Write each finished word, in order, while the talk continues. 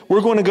We're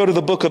going to go to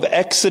the book of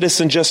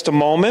Exodus in just a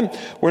moment.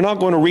 We're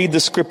not going to read the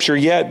scripture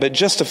yet, but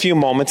just a few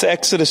moments.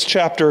 Exodus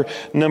chapter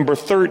number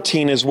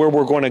 13 is where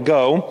we're going to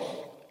go.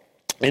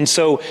 And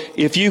so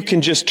if you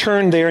can just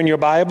turn there in your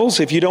Bibles.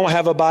 If you don't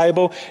have a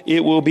Bible,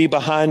 it will be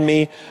behind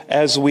me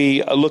as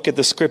we look at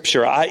the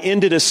scripture. I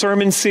ended a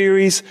sermon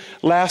series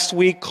last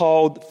week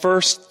called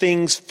First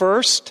Things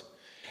First.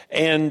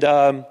 And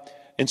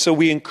so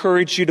we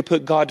encourage you to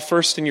put God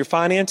first in your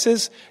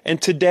finances.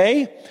 And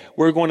today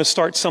we're going to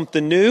start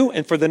something new.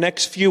 And for the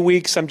next few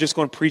weeks, I'm just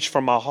going to preach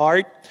from my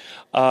heart.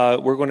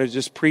 We're going to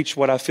just preach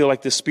what I feel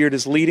like the Spirit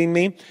is leading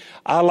me.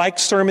 I like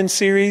sermon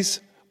series,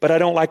 but I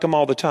don't like them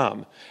all the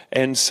time.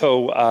 And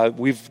so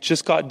we've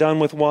just got done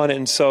with one.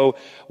 And so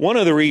one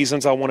of the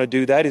reasons I want to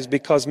do that is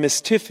because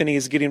Miss Tiffany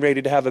is getting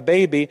ready to have a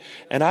baby,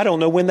 and I don't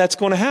know when that's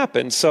going to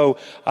happen. So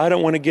I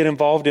don't want to get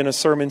involved in a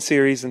sermon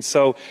series. And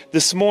so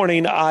this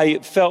morning I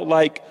felt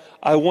like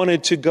I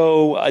wanted to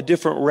go a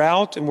different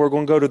route, and we're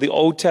going to go to the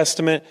Old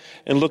Testament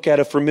and look at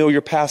a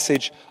familiar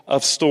passage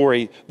of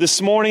story.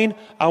 This morning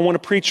I want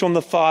to preach on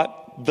the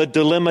thought, the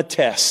dilemma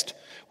test.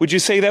 Would you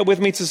say that with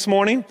me this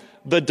morning?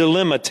 The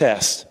dilemma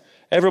test.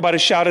 Everybody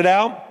shout it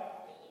out.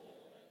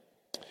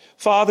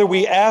 Father,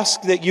 we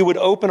ask that you would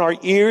open our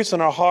ears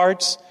and our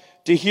hearts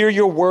to hear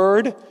your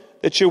word,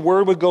 that your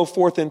word would go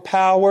forth in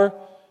power,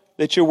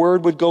 that your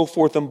word would go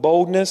forth in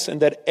boldness,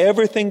 and that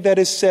everything that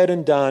is said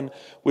and done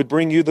would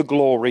bring you the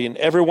glory. And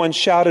everyone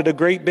shouted a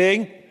great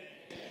big.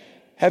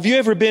 Have you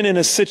ever been in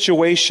a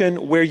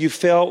situation where you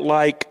felt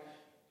like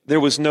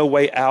there was no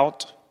way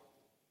out?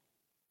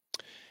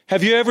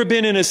 Have you ever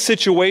been in a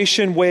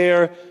situation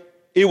where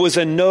it was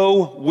a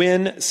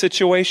no-win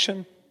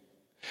situation?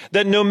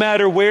 That no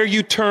matter where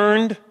you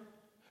turned,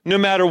 no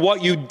matter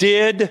what you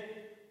did,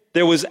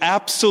 there was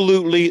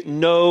absolutely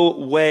no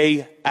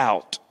way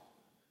out.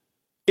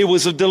 It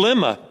was a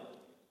dilemma.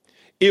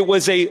 It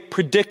was a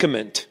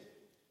predicament.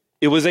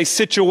 It was a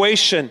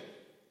situation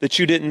that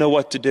you didn't know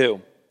what to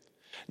do.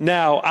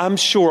 Now, I'm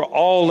sure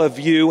all of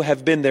you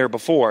have been there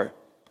before.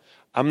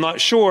 I'm not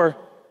sure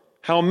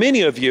how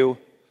many of you,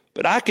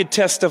 but I could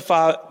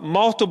testify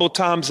multiple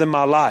times in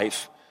my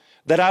life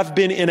that I've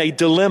been in a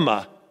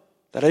dilemma,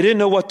 that I didn't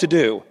know what to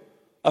do,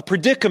 a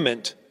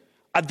predicament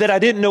that I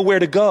didn't know where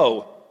to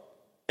go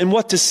and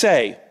what to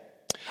say.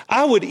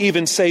 I would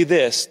even say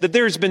this, that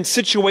there's been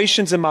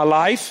situations in my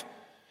life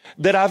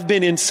that I've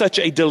been in such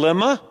a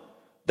dilemma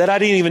that I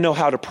didn't even know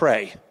how to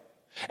pray.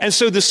 And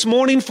so this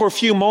morning for a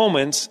few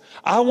moments,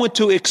 I want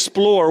to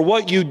explore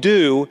what you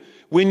do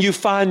when you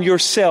find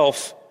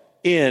yourself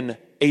in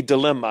a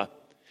dilemma.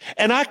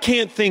 And I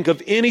can't think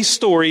of any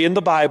story in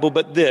the Bible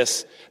but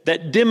this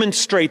that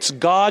demonstrates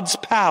God's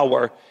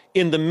power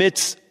in the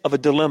midst of a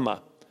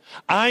dilemma.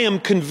 I am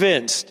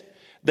convinced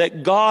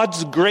that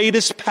God's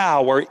greatest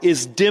power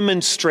is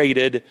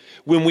demonstrated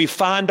when we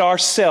find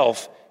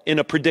ourselves in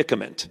a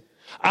predicament.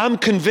 I'm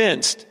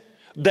convinced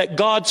that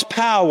God's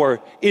power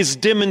is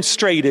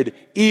demonstrated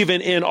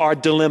even in our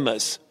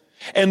dilemmas.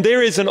 And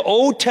there is an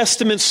Old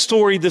Testament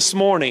story this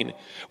morning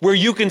where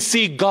you can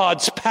see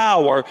God's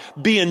power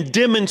being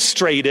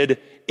demonstrated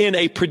in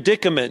a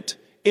predicament,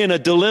 in a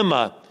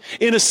dilemma,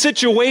 in a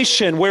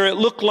situation where it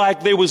looked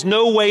like there was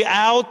no way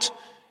out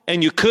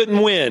and you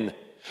couldn't win.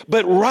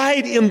 But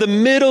right in the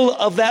middle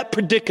of that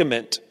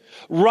predicament,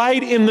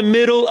 right in the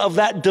middle of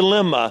that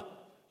dilemma,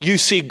 you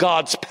see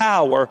God's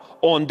power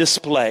on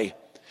display.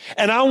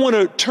 And I want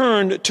to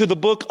turn to the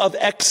book of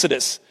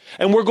Exodus,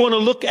 and we're going to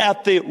look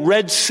at the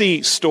Red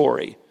Sea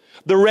story.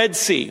 The Red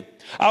Sea.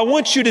 I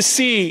want you to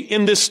see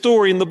in this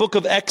story in the book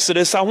of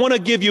Exodus, I want to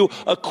give you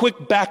a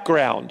quick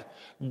background.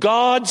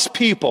 God's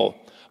people,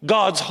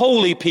 God's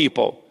holy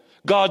people,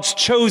 God's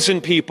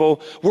chosen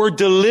people were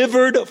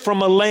delivered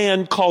from a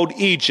land called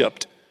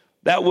Egypt.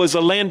 That was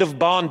a land of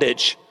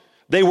bondage.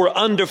 They were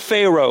under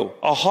Pharaoh,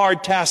 a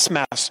hard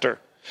taskmaster.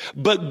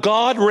 But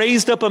God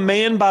raised up a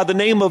man by the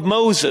name of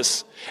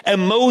Moses,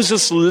 and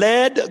Moses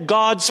led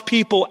God's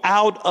people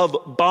out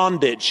of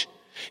bondage.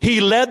 He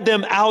led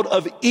them out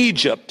of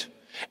Egypt.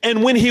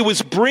 And when he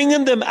was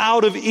bringing them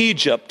out of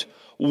Egypt,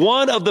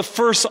 one of the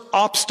first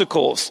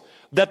obstacles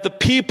that the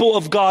people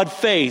of God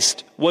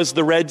faced was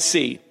the Red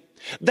Sea.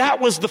 That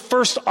was the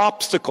first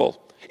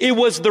obstacle. It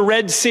was the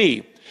Red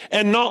Sea.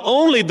 And not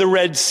only the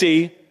Red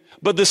Sea,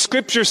 but the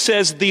scripture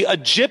says the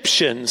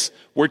Egyptians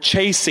were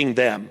chasing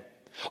them.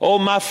 Oh,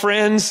 my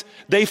friends,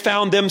 they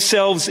found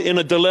themselves in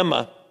a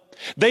dilemma.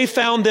 They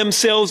found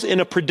themselves in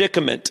a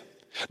predicament.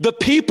 The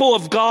people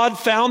of God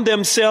found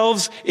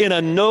themselves in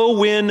a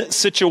no-win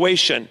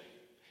situation.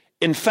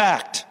 In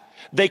fact,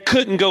 they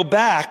couldn't go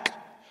back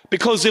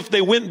because if they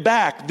went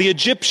back, the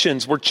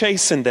Egyptians were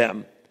chasing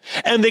them.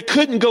 And they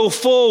couldn't go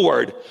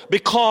forward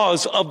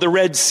because of the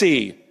Red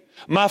Sea.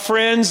 My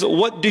friends,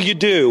 what do you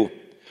do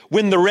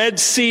when the Red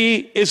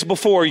Sea is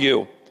before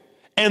you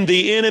and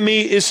the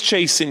enemy is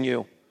chasing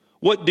you?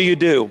 What do you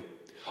do?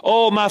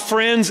 Oh, my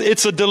friends,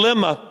 it's a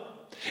dilemma.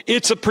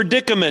 It's a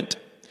predicament.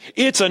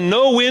 It's a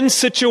no-win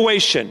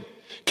situation.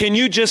 Can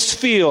you just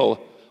feel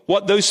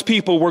what those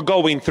people were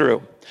going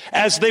through?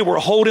 as they were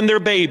holding their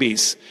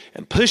babies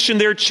and pushing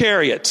their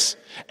chariots,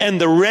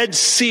 and the Red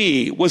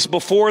Sea was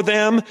before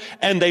them,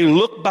 and they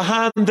looked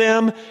behind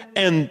them,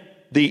 and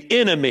the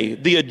enemy,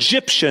 the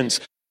Egyptians,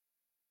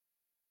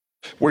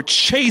 were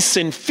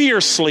chasing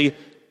fiercely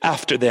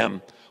after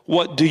them.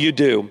 What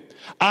do?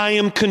 I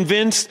am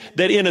convinced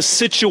that in a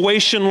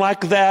situation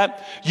like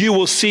that, you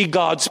will see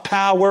God's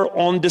power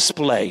on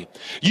display.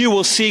 You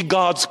will see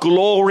God's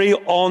glory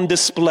on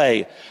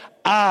display.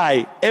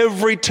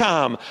 Every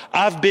time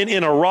I've been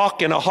in a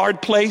rock and a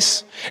hard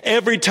place,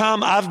 every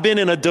time I've been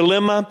in a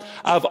dilemma,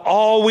 I've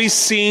always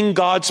seen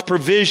God's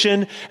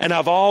provision, and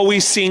I've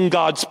always seen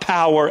God's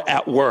power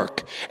at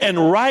work.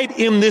 And right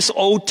in this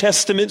Old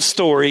Testament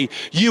story,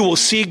 you will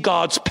see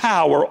God's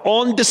power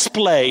on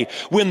display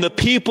when the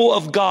people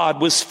of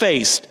God was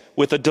faced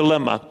with a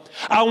dilemma.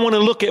 I want to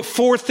look at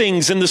 4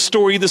 things in the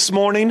story this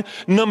morning.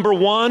 Number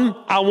 1,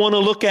 I want to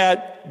look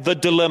at the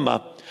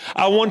dilemma.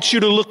 I want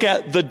you to look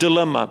at the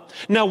dilemma.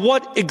 Now,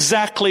 what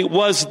exactly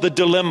was the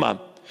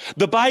dilemma?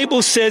 The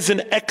Bible says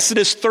in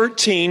Exodus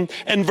 13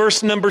 and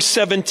verse number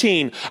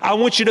 17, I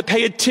want you to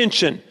pay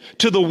attention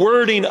to the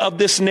wording of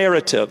this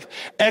narrative.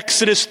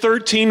 Exodus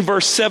 13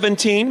 verse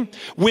 17,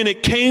 when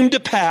it came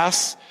to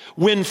pass,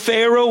 when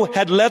Pharaoh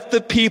had let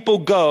the people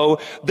go,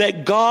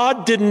 that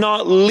God did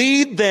not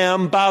lead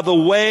them by the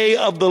way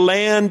of the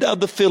land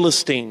of the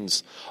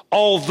Philistines,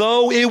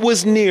 although it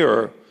was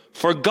nearer.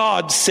 For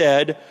God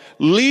said,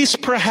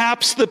 lest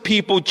perhaps the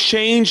people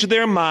change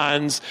their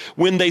minds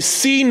when they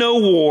see no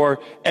war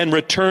and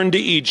return to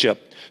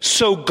Egypt.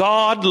 So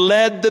God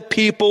led the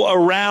people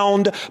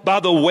around by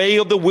the way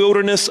of the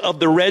wilderness of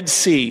the Red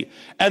Sea,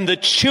 and the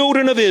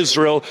children of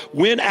Israel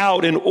went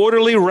out in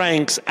orderly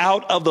ranks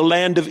out of the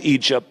land of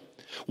Egypt.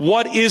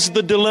 What is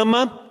the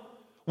dilemma?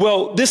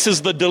 Well, this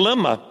is the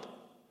dilemma.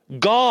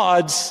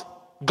 God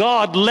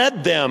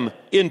led them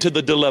into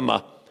the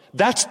dilemma.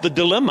 That's the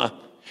dilemma.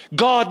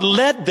 God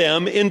led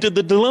them into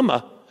the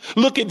dilemma.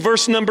 Look at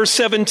verse number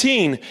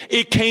 17.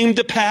 It came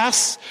to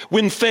pass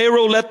when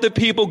Pharaoh let the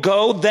people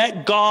go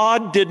that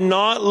God did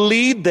not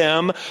lead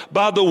them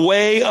by the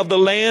way of the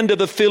land of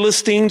the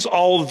Philistines,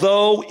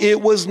 although it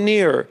was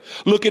near.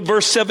 Look at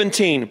verse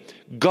 17.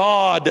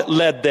 God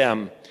led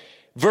them.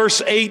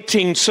 Verse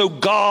 18, so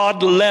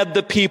God led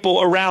the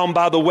people around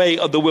by the way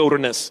of the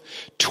wilderness.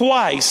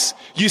 Twice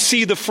you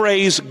see the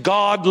phrase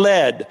God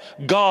led,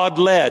 God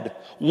led.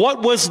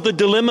 What was the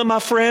dilemma, my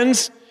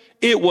friends?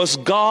 It was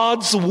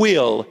God's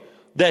will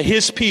that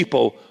his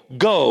people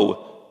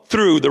go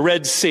through the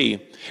Red Sea.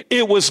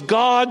 It was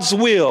God's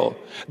will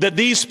that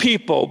these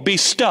people be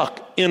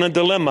stuck in a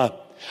dilemma.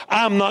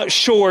 I'm not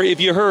sure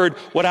if you heard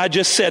what I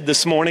just said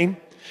this morning.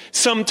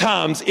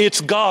 Sometimes it's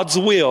God's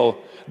will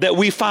that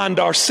we find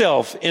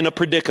ourselves in a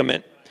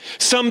predicament.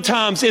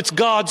 Sometimes it's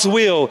God's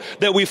will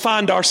that we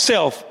find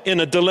ourselves in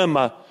a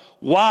dilemma.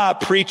 Why,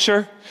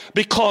 preacher?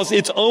 Because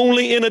it's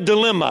only in a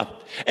dilemma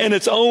and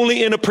it's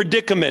only in a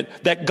predicament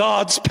that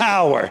God's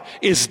power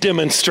is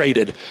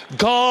demonstrated.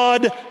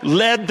 God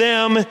led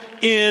them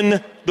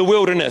in the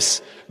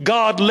wilderness.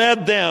 God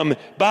led them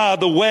by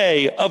the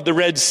way of the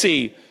Red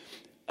Sea.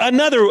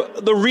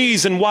 The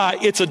reason why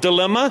it's a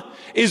dilemma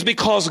is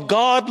because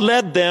God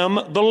led them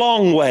the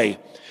long way.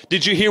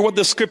 Did you hear what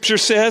the scripture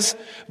says?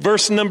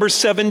 Verse number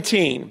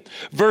 17.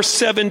 Verse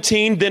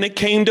 17, then it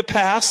came to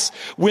pass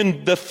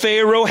when the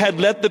Pharaoh had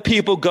let the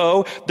people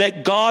go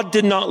that God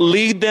did not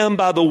lead them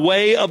by the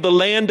way of the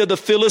land of the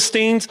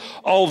Philistines,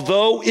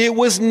 although it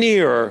was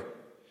nearer.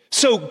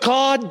 So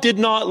God did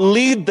not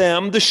lead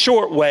them the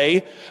short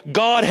way.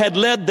 God had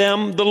led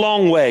them the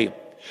long way.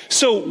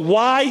 So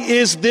why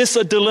is this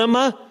a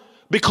dilemma?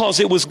 Because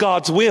it was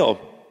God's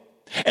will.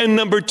 And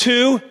number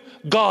 2,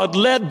 God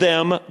led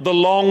them the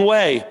long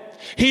way.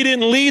 He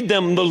didn't lead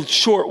them the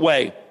short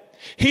way.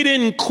 He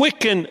didn't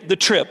quicken the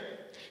trip.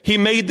 He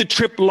made the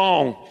trip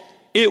long.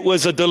 It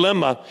was a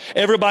dilemma.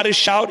 Everybody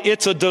shout,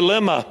 it's a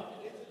dilemma.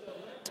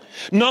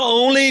 Not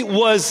only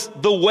was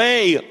the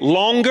way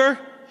longer,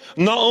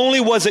 not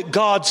only was it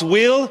God's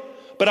will,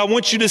 but I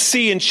want you to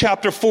see in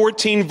chapter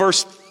 14,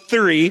 verse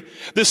 3,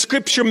 the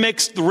scripture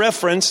makes the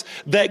reference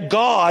that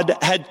God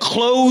had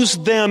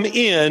closed them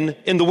in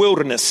the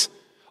wilderness.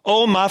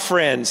 Oh, my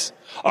friends,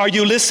 are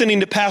you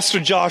listening to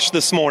Pastor Josh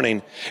this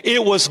morning?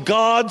 It was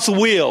God's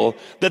will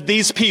that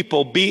these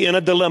people be in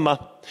a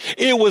dilemma.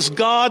 It was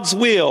God's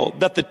will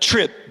that the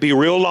trip be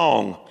real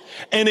long.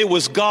 And it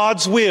was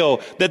God's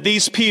will that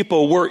these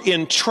people were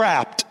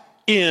entrapped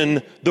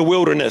in the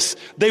wilderness.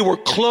 They were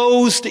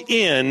closed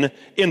in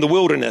the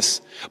wilderness.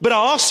 But I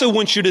also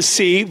want you to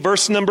see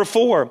verse number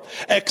 4,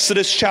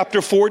 Exodus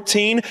chapter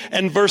 14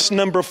 and verse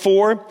number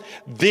 4.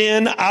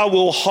 Then I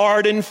will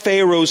harden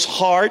Pharaoh's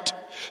heart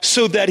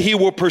so that he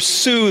will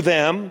pursue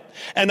them,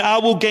 and I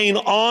will gain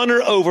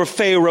honor over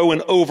Pharaoh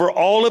and over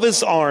all of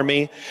his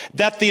army,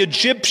 that the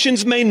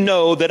Egyptians may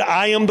know that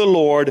I am the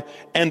Lord.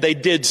 And they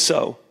did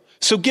so.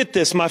 So get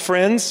this, my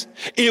friends.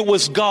 It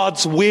was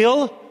God's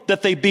will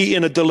that they be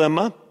in a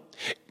dilemma.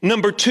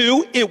 Number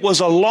 2, it was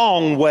a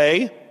long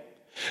way.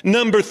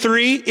 Number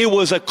 3, it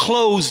was a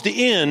closed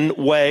in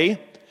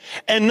way.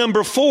 And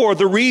number 4,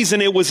 the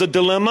reason it was a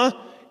dilemma,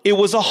 it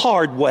was a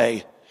hard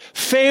way.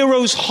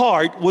 Pharaoh's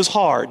heart was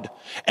hard.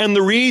 And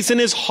the reason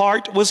his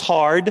heart was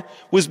hard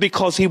was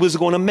because he was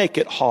going to make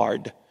it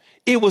hard.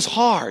 It was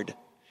hard.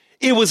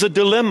 It was a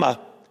dilemma.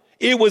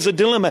 It was a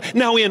dilemma.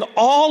 Now, in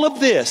all of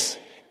this,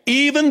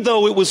 even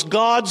though it was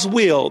God's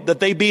will that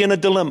they be in a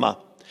dilemma,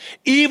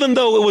 even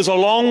though it was a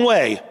long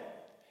way,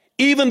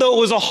 even though it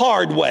was a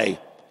hard way,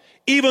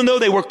 even though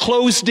they were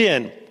closed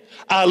in,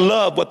 I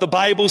love what the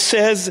Bible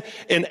says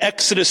in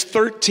Exodus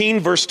 13,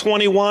 verse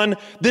 21.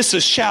 This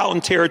is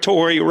shouting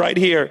territory right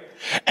here.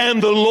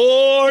 And the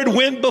Lord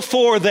went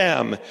before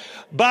them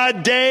by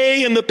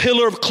day in the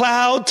pillar of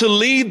cloud to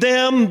lead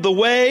them the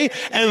way,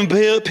 and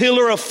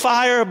pillar of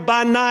fire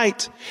by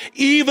night.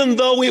 Even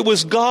though it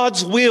was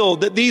God's will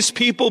that these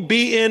people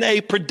be in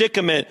a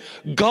predicament,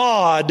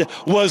 God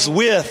was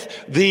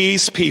with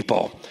these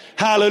people.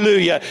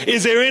 Hallelujah.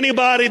 Is there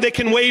anybody that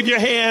can wave your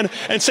hand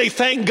and say,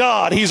 thank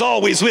God, he's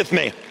always with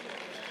me?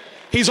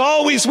 He's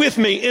always with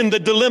me in the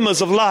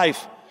dilemmas of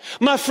life.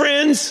 My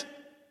friends,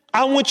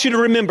 I want you to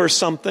remember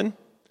something,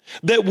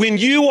 that when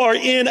you are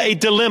in a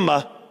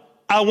dilemma,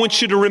 I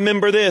want you to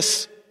remember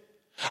this.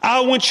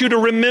 I want you to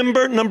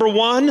remember, number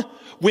 1,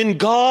 when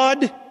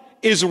God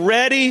is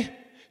ready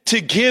to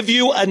give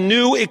you a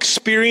new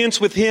experience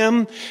with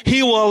him,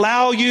 he will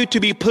allow you to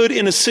be put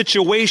in a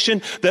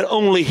situation that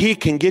only he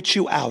can get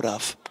you out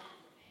of.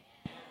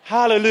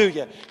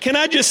 Hallelujah. Can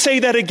I just say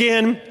that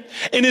again?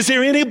 And is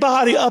there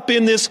anybody up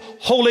in this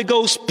Holy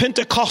Ghost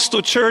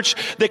Pentecostal church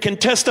that can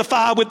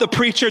testify with the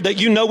preacher that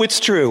you know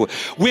it's true?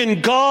 When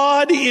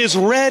God is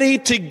ready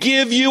to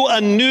give you a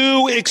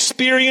new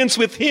experience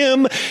with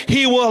him,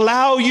 he will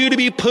allow you to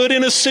be put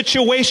in a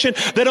situation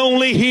that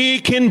only he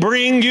can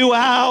bring you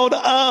out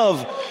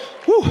of.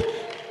 Whew.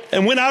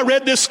 And when I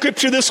read this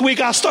scripture this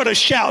week, I started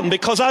shouting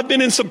because I've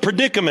been in some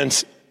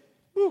predicaments.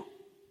 Whew.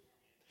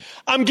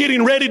 I'm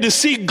getting ready to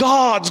see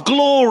God's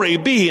glory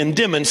being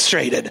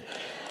demonstrated.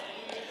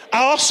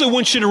 I also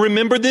want you to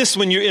remember this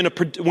when you're in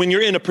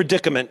a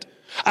predicament.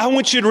 I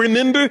want you to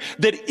remember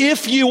that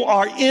if you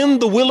are in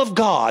the will of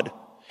God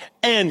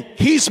and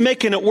he's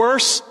making it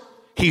worse,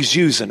 he's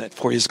using it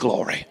for his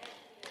glory.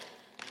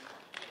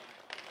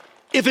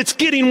 If it's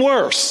getting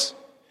worse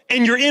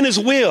and you're in his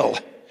will,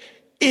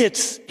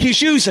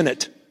 he's using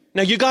it.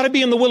 Now you got to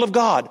be in the will of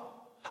God.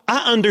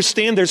 I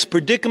understand there's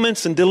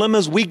predicaments and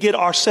dilemmas we get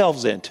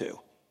ourselves into.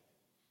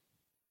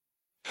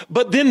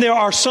 But then there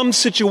are some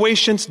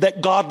situations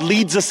that God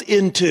leads us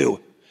into.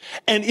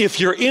 And if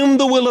you're in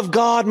the will of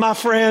God, my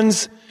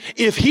friends,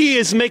 if he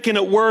is making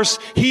it worse,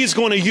 he's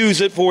going to use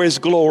it for his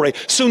glory.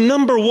 So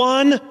number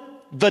 1,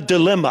 the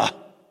dilemma.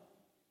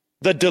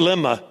 The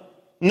dilemma.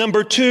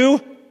 Number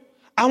 2,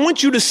 I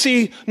want you to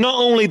see not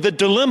only the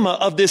dilemma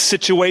of this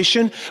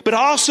situation, but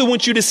I also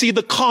want you to see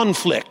the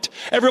conflict.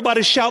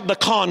 Everybody shout the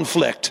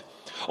conflict.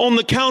 On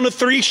the count of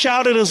 3,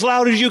 shout it as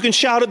loud as you can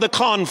shout it, the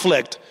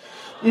conflict.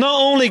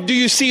 Not only do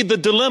you see the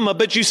dilemma,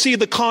 but you see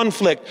the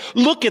conflict.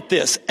 Look at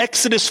this.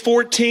 Exodus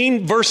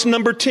 14, verse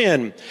number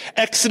 10.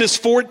 Exodus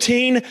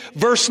 14,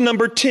 verse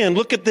number 10.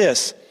 Look at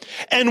this.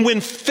 And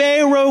when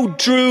Pharaoh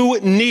drew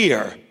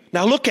near,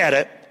 now look at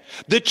it,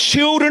 the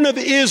children of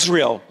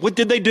Israel, what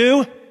did they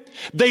do?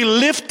 They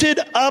lifted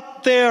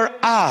up their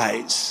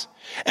eyes,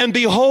 and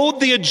behold,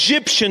 the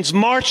Egyptians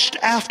marched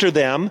after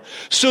them,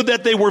 so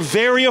that they were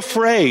very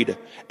afraid.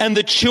 And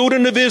the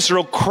children of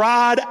Israel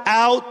cried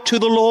out to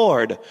the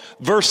Lord.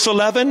 Verse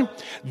 11,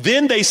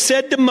 then they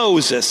said to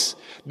Moses,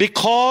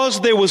 because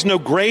there was no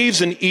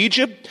graves in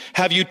Egypt,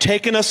 have you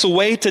taken us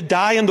away to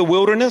die in the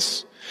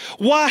wilderness?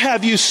 Why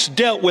have you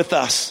dealt with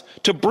us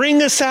to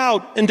bring us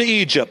out into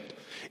Egypt?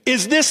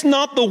 Is this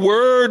not the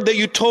word that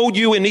you told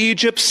you in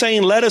Egypt,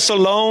 saying, let us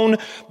alone,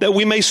 that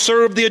we may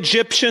serve the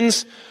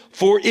Egyptians?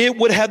 For it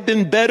would have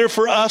been better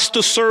for us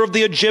to serve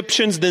the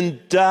Egyptians than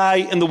die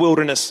in the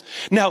wilderness.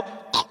 Now,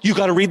 you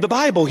got to read the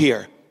Bible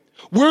here.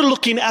 We're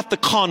looking at the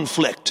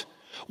conflict.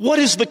 What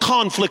is the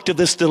conflict of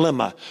this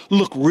dilemma?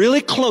 Look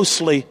really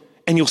closely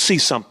and you'll see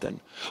something.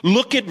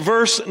 Look at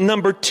verse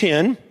number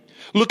 10.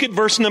 Look at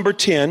verse number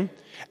 10.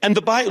 And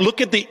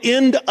look at the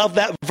end of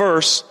that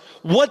verse.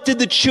 What did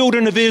the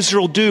children of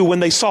Israel do when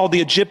they saw the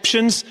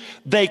Egyptians?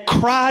 They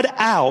cried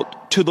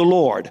out to the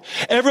Lord.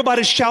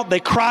 Everybody shout, they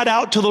cried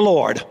out to the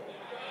Lord.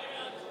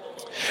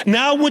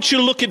 Now I want you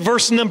to look at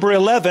verse number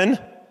 11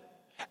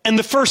 and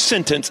the first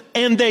sentence.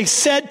 And they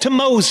said to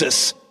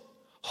Moses,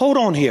 hold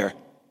on here.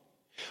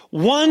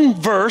 One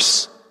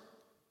verse,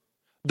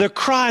 they're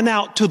crying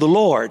out to the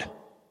Lord.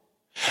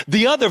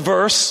 The other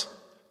verse,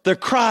 they're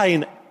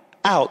crying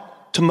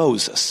out to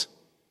Moses.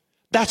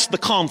 That's the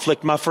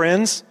conflict, my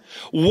friends.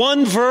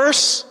 One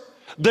verse,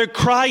 they're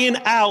crying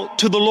out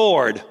to the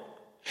Lord.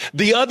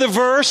 The other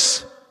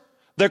verse,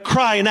 they're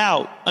crying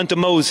out unto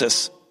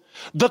Moses.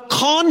 The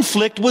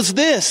conflict was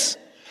this.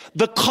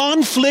 The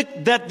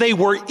conflict that they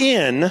were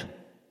in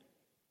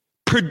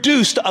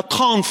produced a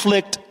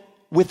conflict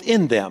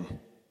within them.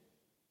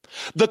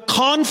 The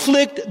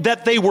conflict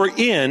that they were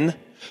in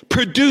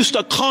produced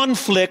a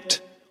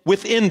conflict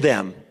within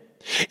them.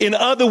 In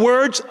other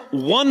words,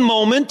 one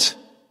moment,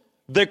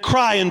 they're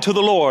crying to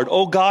the Lord,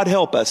 oh God,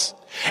 help us.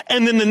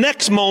 And then the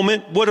next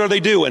moment, what are they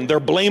doing? They're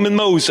blaming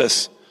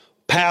Moses.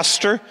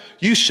 Pastor,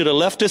 you should have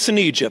left us in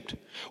Egypt.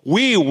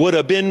 We would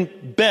have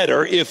been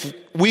better if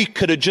we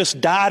could have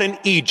just died in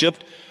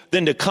Egypt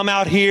than to come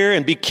out here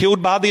and be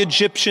killed by the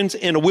Egyptians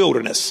in a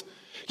wilderness.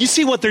 You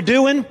see what they're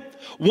doing?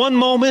 One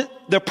moment,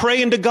 they're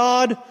praying to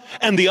God,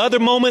 and the other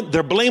moment,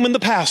 they're blaming the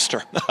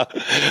pastor.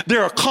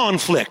 They're a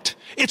conflict.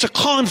 It's a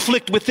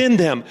conflict within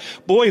them.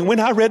 Boy, when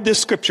I read this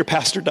scripture,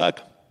 Pastor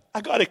Doug,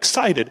 I got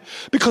excited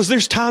because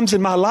there's times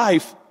in my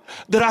life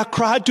that I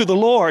cried to the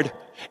Lord,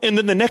 and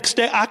then the next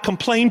day I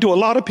complained to a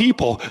lot of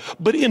people.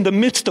 But in the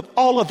midst of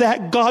all of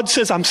that, God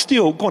says, I'm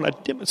still going to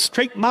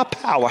demonstrate my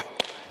power.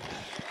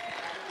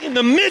 In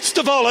the midst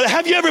of all of that,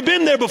 have you ever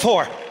been there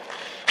before?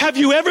 Have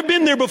you ever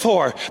been there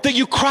before that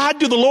you cried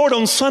to the Lord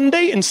on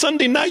Sunday and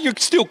Sunday night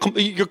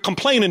you're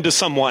complaining to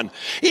someone?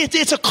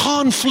 It's a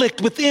conflict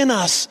within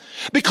us,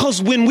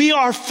 because when we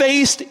are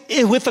faced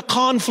with a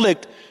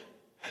conflict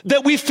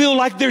that we feel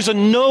like there's a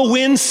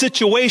no-win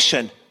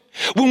situation,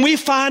 when we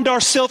find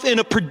ourselves in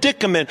a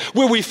predicament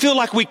where we feel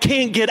like we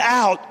can't get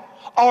out,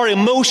 our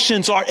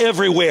emotions are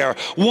everywhere.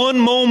 One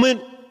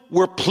moment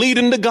we're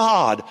pleading to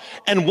God,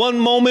 and one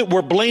moment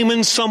we're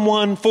blaming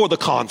someone for the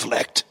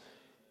conflict.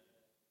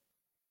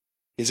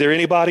 Is there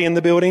anybody in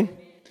the building?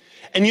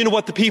 And you know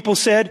what the people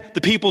said? The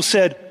people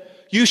said,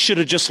 you should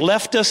have just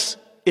left us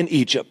in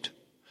Egypt.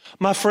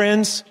 My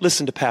friends,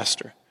 listen to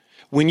Pastor.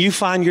 When you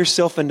find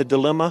yourself in a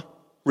dilemma,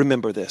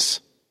 remember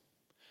this.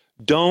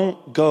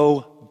 Don't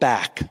go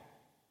back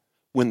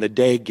when the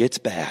day gets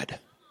bad.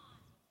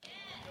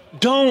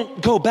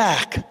 Don't go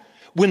back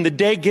when the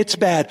day gets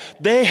bad.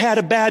 They had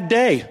a bad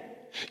day.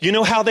 You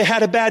know how they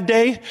had a bad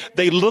day?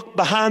 They looked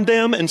behind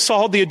them and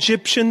saw the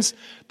Egyptians.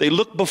 They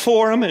looked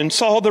before them and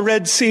saw the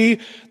Red Sea.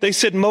 They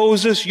said,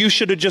 Moses, you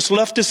should have just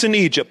left us in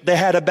Egypt. They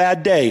had a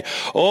bad day.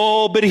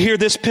 Oh, but hear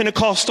this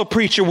Pentecostal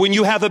preacher, when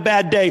you have a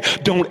bad day,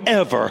 don't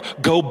ever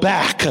go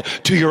back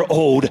to your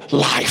old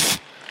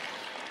life.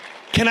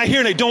 Can I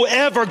hear it? Don't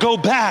ever go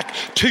back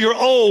to your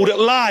old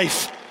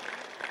life.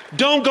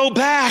 Don't go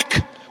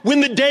back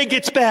when the day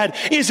gets bad.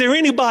 Is there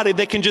anybody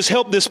that can just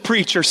help this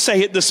preacher say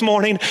it this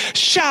morning?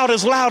 Shout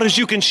as loud as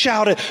you can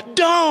shout it.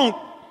 Don't.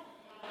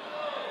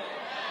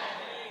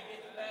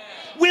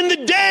 When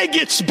the day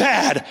gets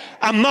bad,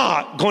 I'm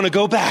not going to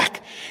go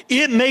back.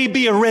 It may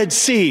be a Red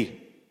Sea,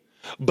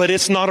 but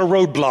it's not a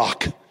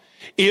roadblock.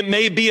 It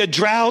may be a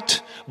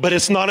drought, but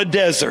it's not a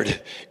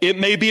desert. It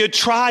may be a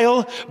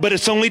trial, but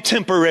it's only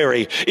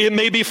temporary. It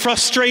may be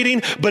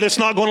frustrating, but it's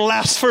not going to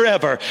last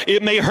forever.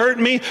 It may hurt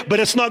me, but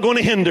it's not going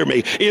to hinder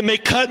me. It may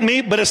cut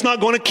me, but it's not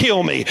going to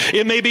kill me.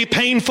 It may be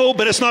painful,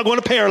 but it's not going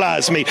to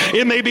paralyze me.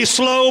 It may be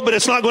slow, but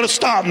it's not going to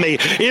stop me.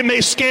 It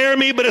may scare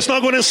me, but it's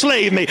not going to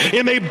enslave me.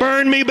 It may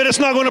burn me, but it's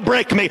not going to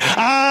break me.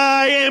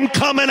 I am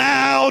coming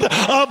out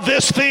of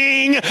this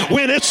thing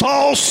when it's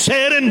all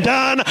said and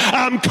done.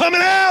 I'm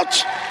coming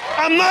out.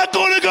 I'm not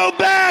going to go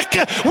back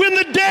when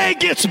the day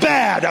gets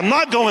bad. I'm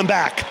not going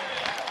back.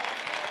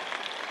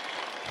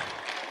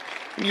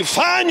 When you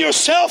find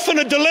yourself in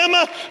a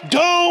dilemma,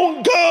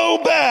 don't go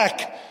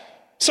back.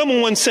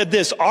 Someone once said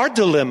this, our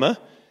dilemma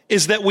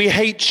is that we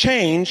hate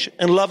change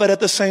and love it at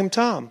the same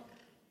time.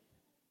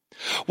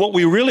 What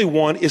we really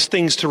want is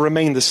things to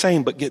remain the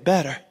same but get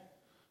better.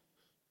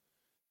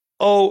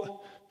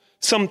 Oh,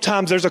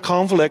 sometimes there's a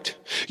conflict.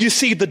 You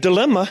see the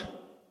dilemma.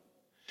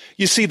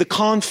 You see the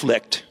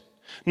conflict.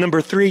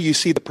 Number 3, you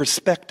see the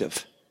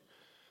perspective.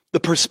 The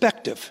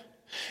perspective.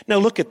 Now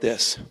look at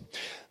this.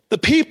 The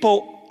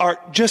people are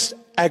just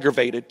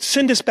aggravated.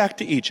 Send us back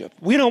to Egypt.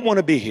 We don't want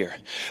to be here.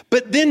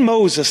 But then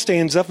Moses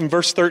stands up in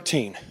verse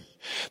 13.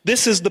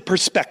 This is the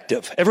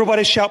perspective.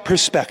 Everybody shout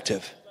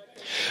perspective.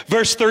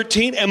 Verse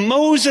 13, and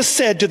Moses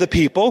said to the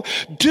people,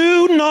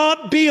 do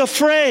not be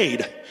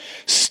afraid.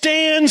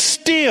 Stand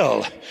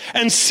still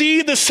and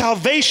see the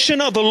salvation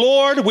of the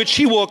Lord, which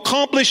he will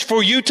accomplish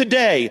for you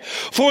today.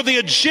 For the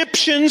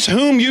Egyptians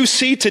whom you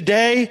see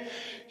today,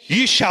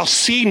 ye shall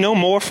see no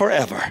more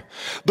forever.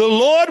 The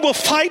Lord will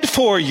fight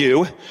for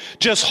you.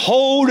 Just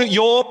hold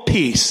your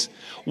peace.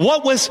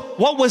 What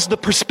was the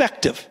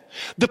perspective?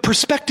 The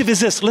perspective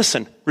is this.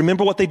 Listen,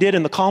 remember what they did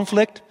in the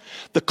conflict?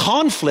 The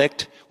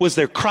conflict was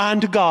they're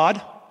crying to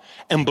God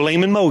and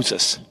blaming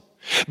Moses.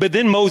 But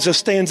then Moses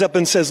stands up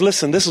and says,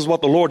 listen, this is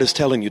what the Lord is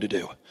telling you to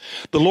do.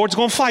 The Lord's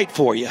going to fight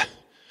for you,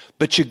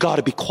 but you got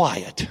to be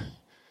quiet.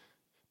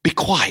 Be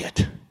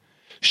quiet.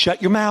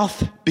 Shut your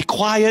mouth. Be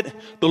quiet.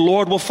 The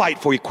Lord will fight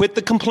for you. Quit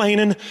the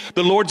complaining.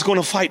 The Lord's going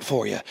to fight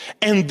for you.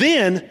 And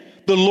then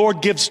the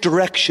Lord gives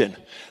direction.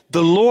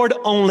 The Lord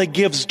only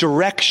gives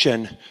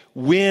direction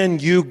when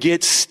you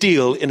get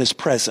still in his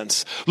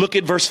presence. Look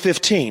at verse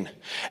 15.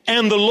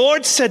 And the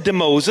Lord said to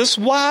Moses,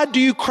 why do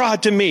you cry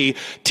to me?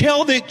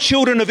 Tell the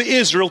children of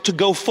Israel to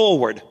go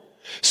forward.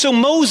 So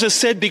Moses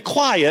said, be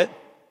quiet.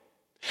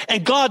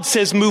 And God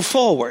says, move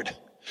forward.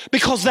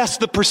 Because that's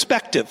the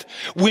perspective.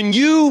 When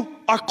you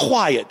are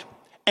quiet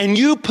and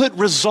you put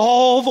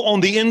resolve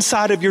on the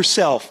inside of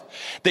yourself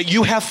that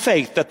you have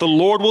faith that the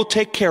Lord will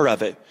take care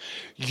of it,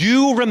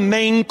 you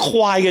remain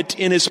quiet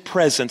in his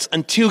presence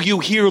until you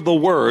hear the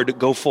word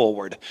go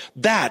forward.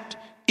 That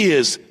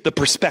is the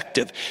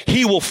perspective.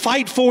 He will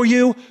fight for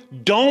you.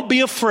 Don't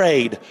be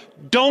afraid.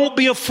 Don't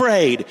be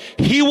afraid.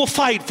 He will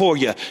fight for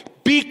you.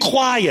 Be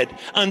quiet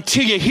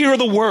until you hear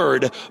the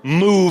word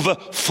move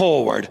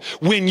forward.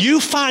 When you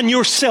find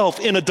yourself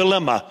in a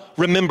dilemma,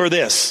 remember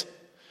this.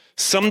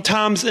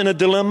 Sometimes in a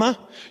dilemma,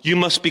 you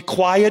must be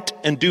quiet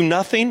and do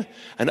nothing,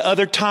 and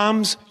other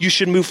times you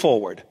should move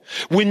forward.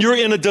 When you're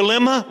in a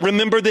dilemma,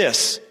 remember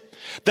this,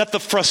 that the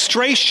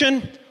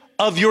frustration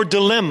of your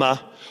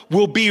dilemma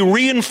will be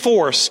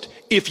reinforced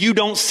if you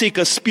don't seek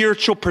a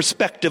spiritual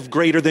perspective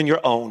greater than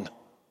your own.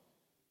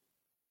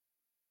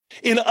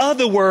 In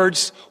other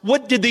words,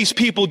 what did these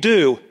people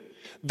do?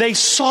 They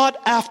sought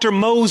after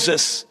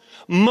Moses.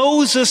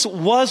 Moses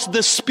was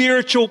the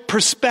spiritual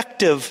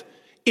perspective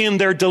in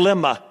their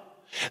dilemma.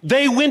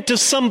 They went to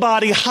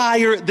somebody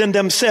higher than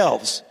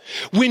themselves.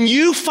 When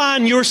you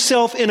find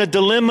yourself in a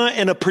dilemma,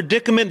 in a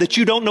predicament that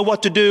you don't know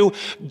what to do,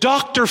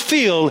 Dr.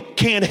 Phil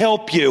can't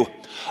help you.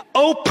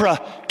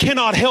 Oprah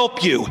cannot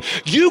help you.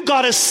 You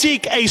got to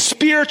seek a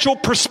spiritual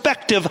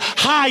perspective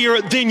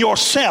higher than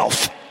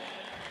yourself.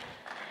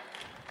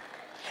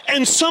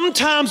 And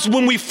sometimes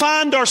when we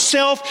find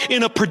ourselves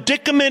in a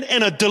predicament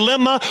and a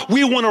dilemma,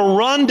 we want to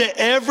run to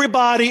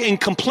everybody and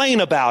complain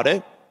about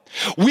it.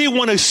 We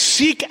want to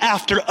seek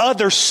after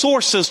other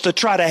sources to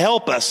try to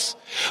help us.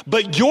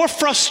 But your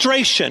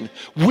frustration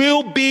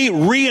will be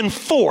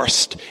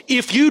reinforced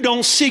if you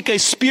don't seek a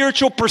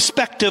spiritual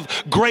perspective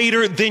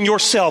greater than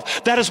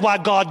yourself. That is why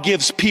God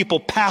gives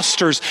people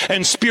pastors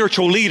and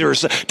spiritual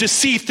leaders to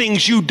see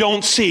things you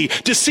don't see,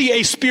 to see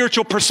a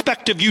spiritual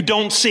perspective you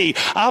don't see.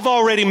 I've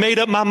already made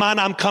up my mind.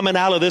 I'm coming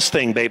out of this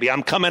thing, baby.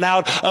 I'm coming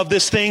out of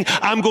this thing.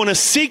 I'm going to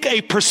seek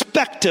a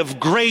perspective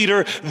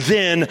greater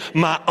than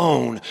my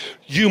own.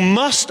 You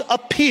must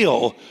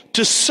appeal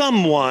to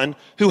someone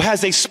who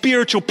has a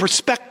spiritual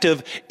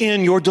perspective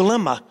in your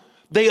dilemma.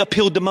 They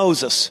appealed to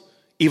Moses.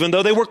 Even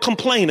though they were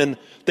complaining,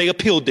 they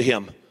appealed to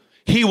him.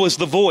 He was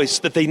the voice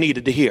that they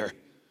needed to hear.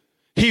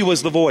 He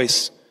was the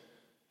voice.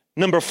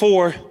 Number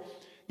 4,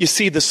 you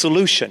see the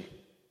solution.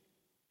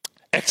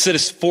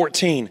 Exodus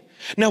 14.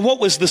 Now, what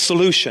was the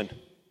solution?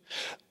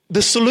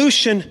 The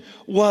solution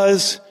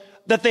was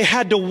that they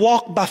had to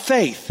walk by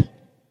faith.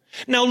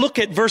 Now look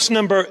at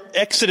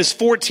Exodus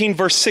 14,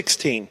 verse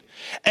 16.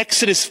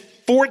 Exodus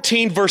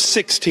 14, verse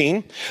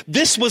 16.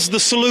 This was the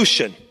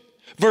solution.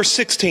 Verse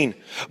 16.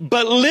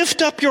 But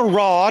lift up your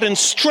rod and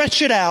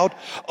stretch it out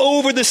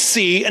over the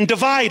sea and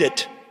divide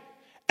it.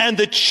 And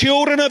the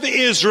children of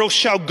Israel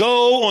shall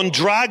go on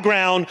dry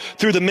ground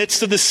through the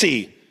midst of the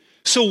sea.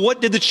 So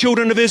what did the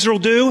children of Israel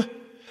do?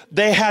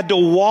 They had to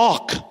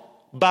walk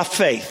by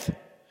faith.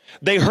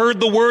 They heard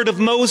the word of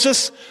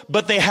Moses,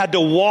 but they had to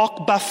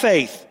walk by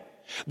faith.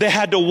 They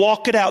had to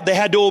walk it out. They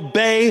had to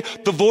obey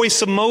the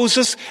voice of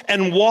Moses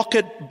and walk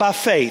it by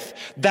faith.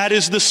 That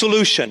is the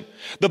solution.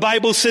 The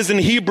Bible says in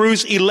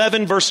Hebrews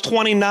 11 verse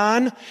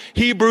 29,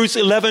 Hebrews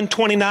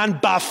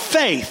 11:29, by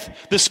faith,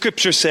 the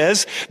scripture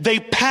says, they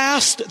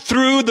passed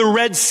through the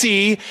Red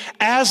Sea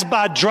as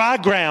by dry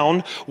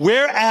ground,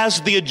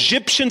 whereas the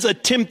Egyptians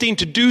attempting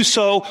to do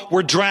so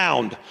were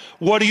drowned.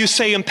 What are you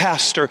saying,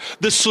 Pastor?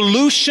 The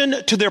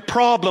solution to their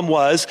problem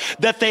was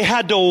that they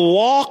had to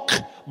walk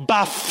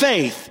by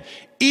faith.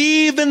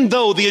 Even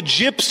though the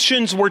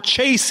Egyptians were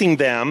chasing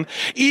them,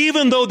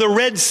 even though the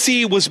Red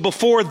Sea was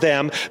before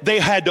them,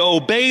 they had to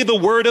obey the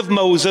word of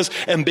Moses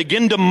and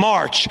begin to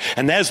march.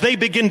 And as they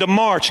begin to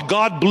march,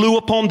 God blew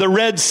upon the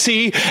Red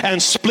Sea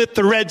and split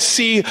the Red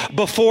Sea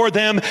before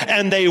them,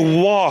 and they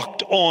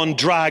walked on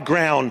dry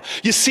ground.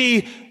 You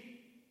see,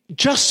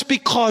 just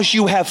because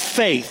you have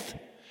faith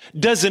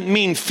doesn't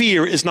mean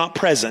fear is not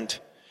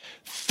present.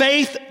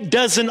 Faith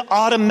doesn't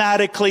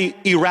automatically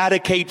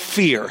eradicate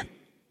fear.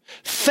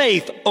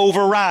 Faith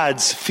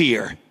overrides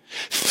fear.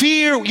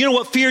 Fear, you know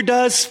what fear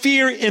does?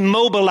 Fear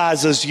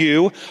immobilizes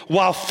you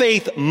while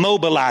faith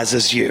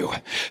mobilizes you.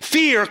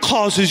 Fear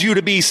causes you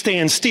to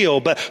stand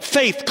still, but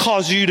faith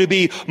causes you to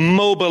be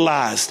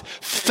mobilized.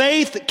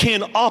 Faith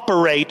can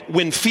operate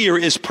when fear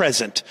is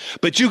present,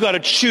 but you got to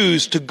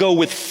choose to go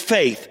with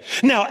faith.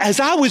 Now, as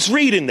I was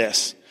reading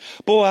this,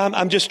 boy,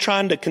 I'm just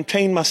trying to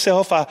contain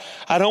myself. I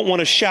don't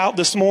want to shout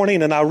this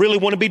morning, and I really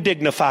want to be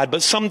dignified,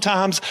 but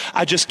sometimes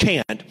I just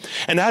can't.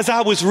 And as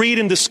I was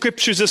reading the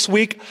scriptures this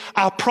week,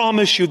 I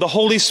promise you the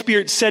Holy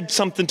Spirit said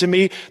something to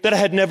me that I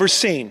had never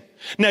seen.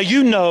 Now,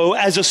 you know,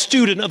 as a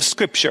student of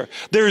scripture,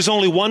 there is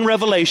only one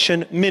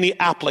revelation, many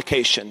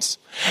applications.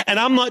 And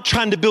I'm not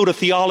trying to build a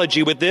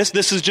theology with this.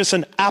 This is just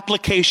an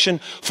application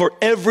for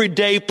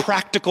everyday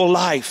practical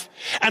life.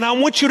 And I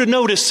want you to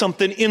notice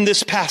something in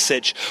this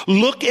passage.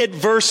 Look at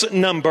verse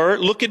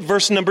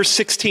number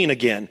 16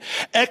 again.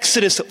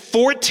 Exodus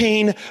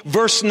 14,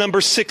 verse number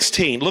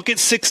 16. Look at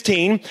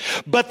 16.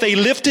 But he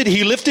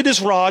lifted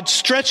his rod,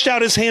 stretched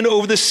out his hand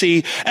over the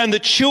sea, and the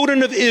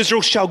children of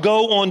Israel shall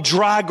go on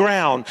dry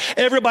ground.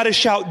 Everybody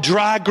shout,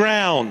 dry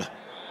ground.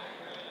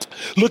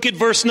 Look at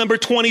verse number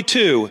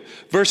 22.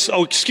 Verse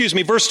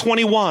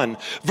 21.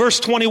 Verse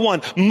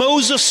 21.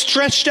 Moses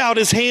stretched out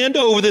his hand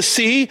over the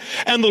sea,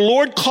 and the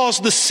Lord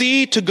caused the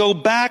sea to go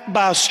back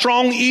by a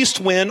strong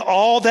east wind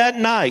all that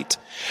night,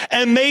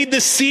 and made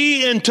the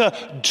sea into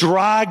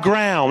dry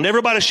ground.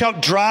 Everybody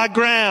shout, dry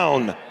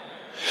ground.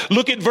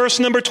 Look at verse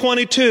number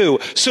 22.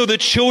 So the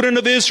children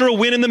of Israel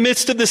went in the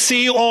midst of the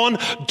sea on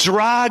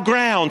dry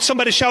ground.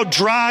 Somebody shout,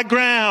 dry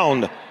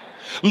ground.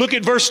 Look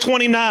at verse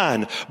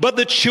 29. But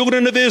the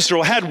children of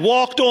Israel had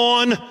walked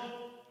on.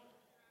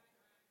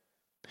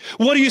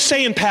 What are you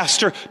saying,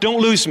 Pastor?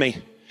 Don't lose me.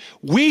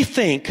 We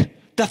think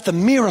that the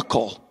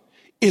miracle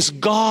is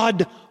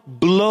God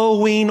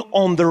blowing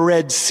on the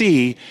Red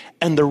Sea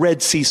and the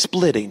Red Sea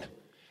splitting.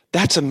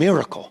 That's a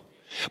miracle.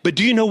 But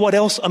do you know what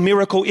else a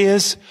miracle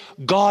is?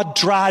 God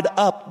dried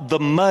up the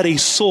muddy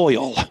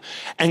soil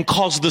and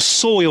caused the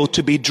soil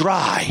to be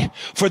dry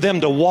for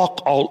them to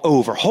walk all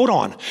over. Hold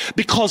on.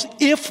 Because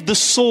if the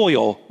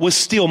soil was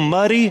still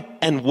muddy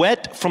and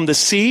wet from the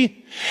sea,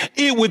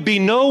 it would be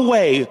no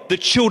way the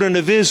children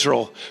of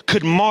Israel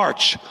could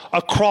march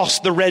across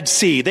the Red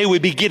Sea. They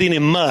would be getting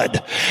in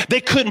mud. They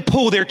couldn't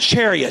pull their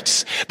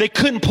chariots. They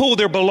couldn't pull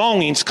their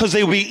belongings because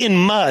they would be in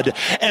mud.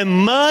 And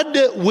mud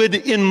would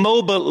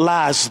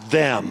immobilize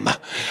them.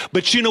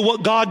 But you know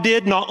what God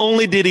did? Not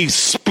only did he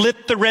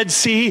split the Red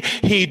Sea,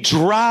 he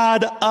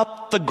dried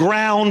up the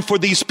ground for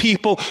these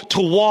people to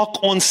walk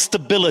on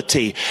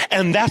stability.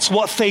 And that's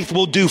what faith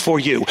will do for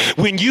you.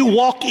 When you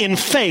walk in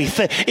faith,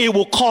 it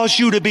will cause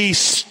you to be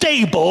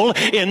stable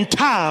in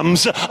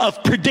times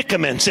of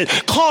predicaments. It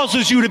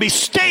causes you to be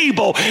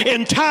stable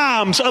in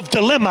times of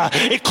dilemma.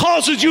 It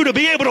causes you to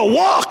be able to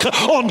walk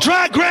on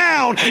dry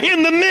ground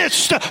in the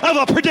midst of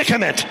a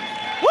predicament.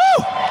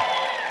 Woo!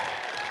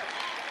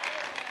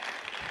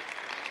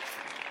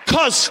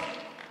 Because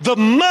the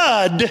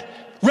mud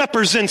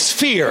represents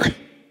fear.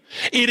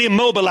 It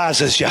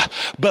immobilizes you.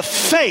 But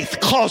faith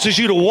causes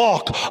you to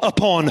walk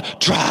upon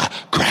dry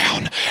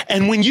ground.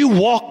 And when you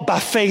walk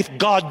by faith,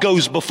 God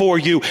goes before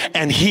you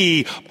and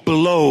he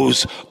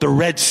blows the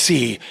Red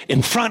Sea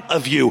in front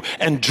of you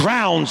and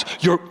drowns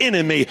your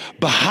enemy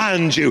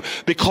behind you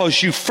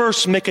because you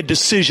first make a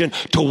decision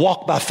to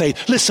walk by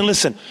faith.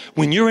 Listen.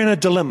 When you're in a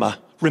dilemma,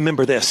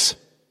 remember this.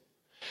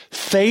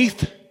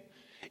 Faith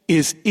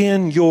is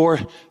in your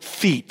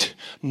feet,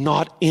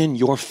 not in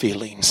your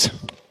feelings.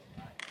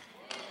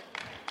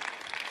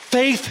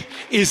 Faith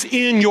is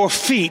in your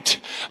feet,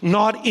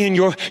 not in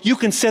your... You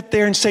can sit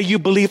there and say you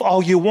believe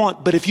all you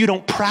want, but if you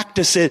don't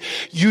practice it,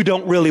 you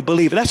don't really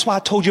believe it. That's why I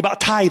told you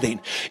about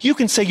tithing. You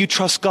can say you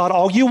trust God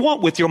all you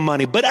want with your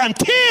money, but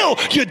until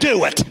you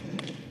do it,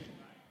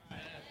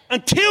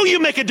 until you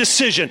make a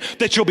decision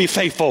that you'll be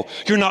faithful,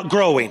 you're not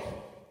growing.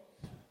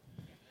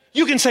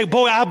 You can say,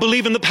 boy, I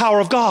believe in the power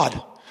of God.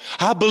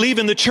 I believe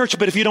in the church,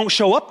 but if you don't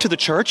show up to the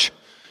church,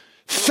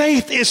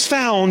 faith is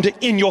found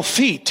in your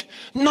feet,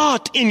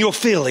 not in your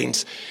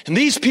feelings. And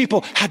these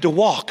people had to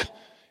walk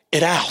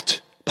it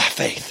out by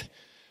faith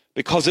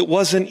because it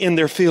wasn't in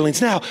their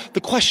feelings. Now,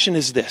 the question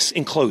is this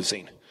in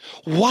closing.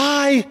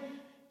 Why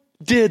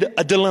did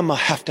a dilemma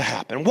have to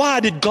happen?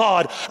 Why did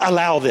God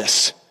allow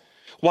this?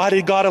 Why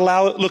did God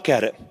allow it? Look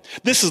at it.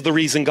 This is the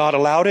reason God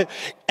allowed it.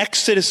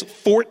 Exodus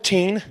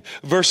 14,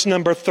 verse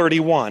number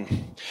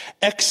 31.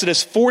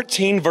 Exodus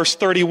 14, verse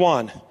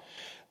 31.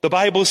 The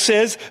Bible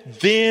says,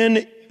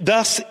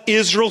 Thus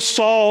Israel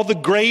saw the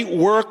great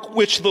work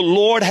which the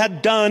Lord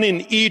had done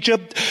in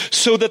Egypt,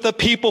 so that the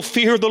people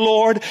feared the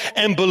Lord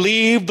and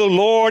believed the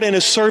Lord and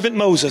his servant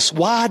Moses.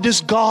 Why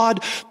does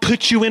God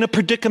put you in a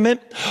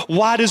predicament?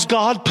 Why does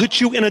God put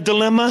you in a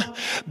dilemma?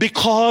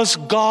 Because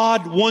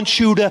God wants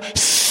you to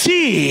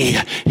see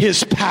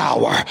his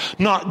power,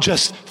 not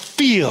just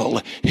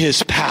feel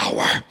his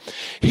power.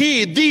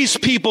 These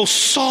people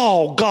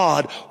saw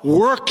God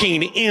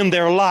working in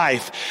their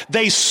life.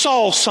 They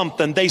saw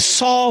something. They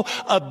saw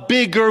a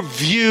bigger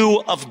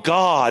view of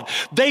God.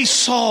 They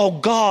saw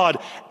God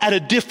at a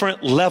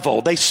different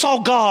level. They saw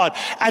God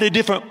at a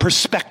different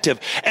perspective.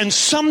 And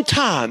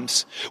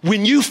sometimes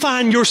when you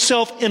find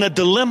yourself in a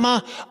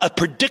dilemma, a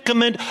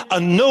predicament, a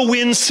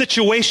no-win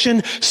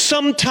situation,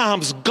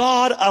 sometimes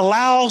God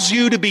allows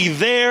you to be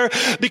there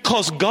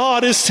because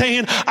God is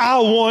saying, I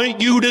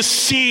want you to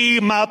see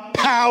my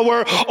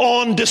power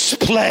on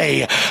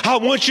display. I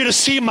want you to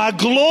see my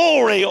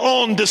glory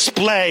on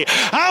display.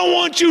 I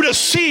want you to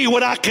see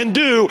what I can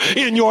do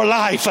in your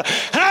life. And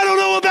I don't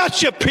know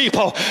about you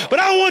people, but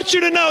I want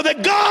you to know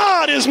that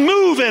God is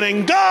moving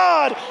and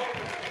God,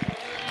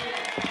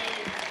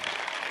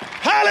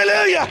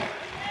 hallelujah.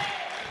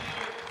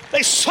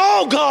 They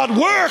saw God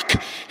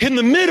work in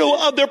the middle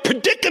of their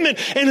predicament.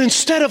 And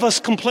instead of us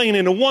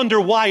complaining and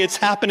wonder why it's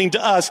happening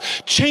to us,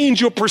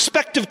 change your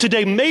perspective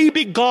today.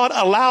 Maybe God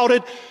allowed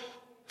it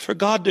for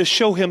God to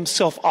show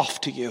himself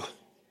off to you.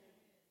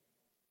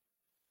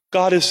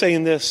 God is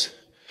saying this,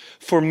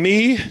 for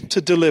me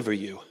to deliver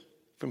you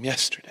from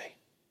yesterday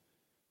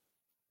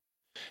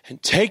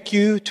and take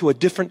you to a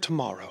different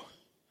tomorrow,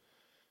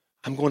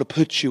 I'm going to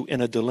put you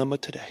in a dilemma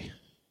today.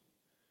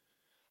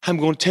 I'm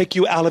going to take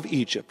you out of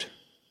Egypt.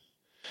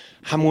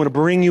 I'm going to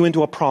bring you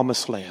into a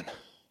promised land.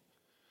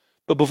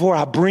 But before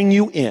I bring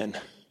you in,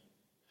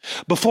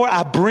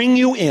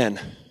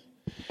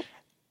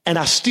 and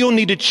I still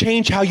need to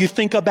change how you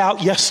think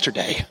about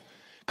yesterday,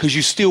 because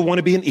you still want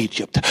to be in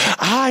Egypt,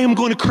 I am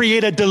going to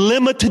create a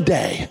dilemma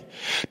today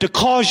to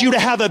cause you to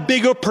have a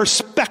bigger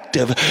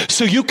perspective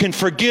so you can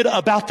forget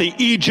about the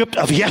Egypt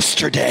of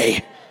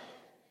yesterday.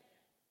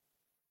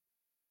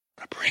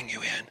 I bring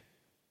you in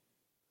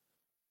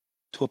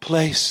to a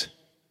place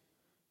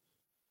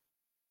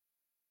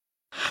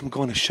I'm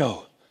going to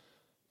show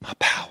my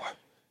power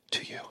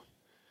to you.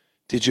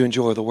 Did you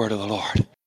enjoy the word of the Lord?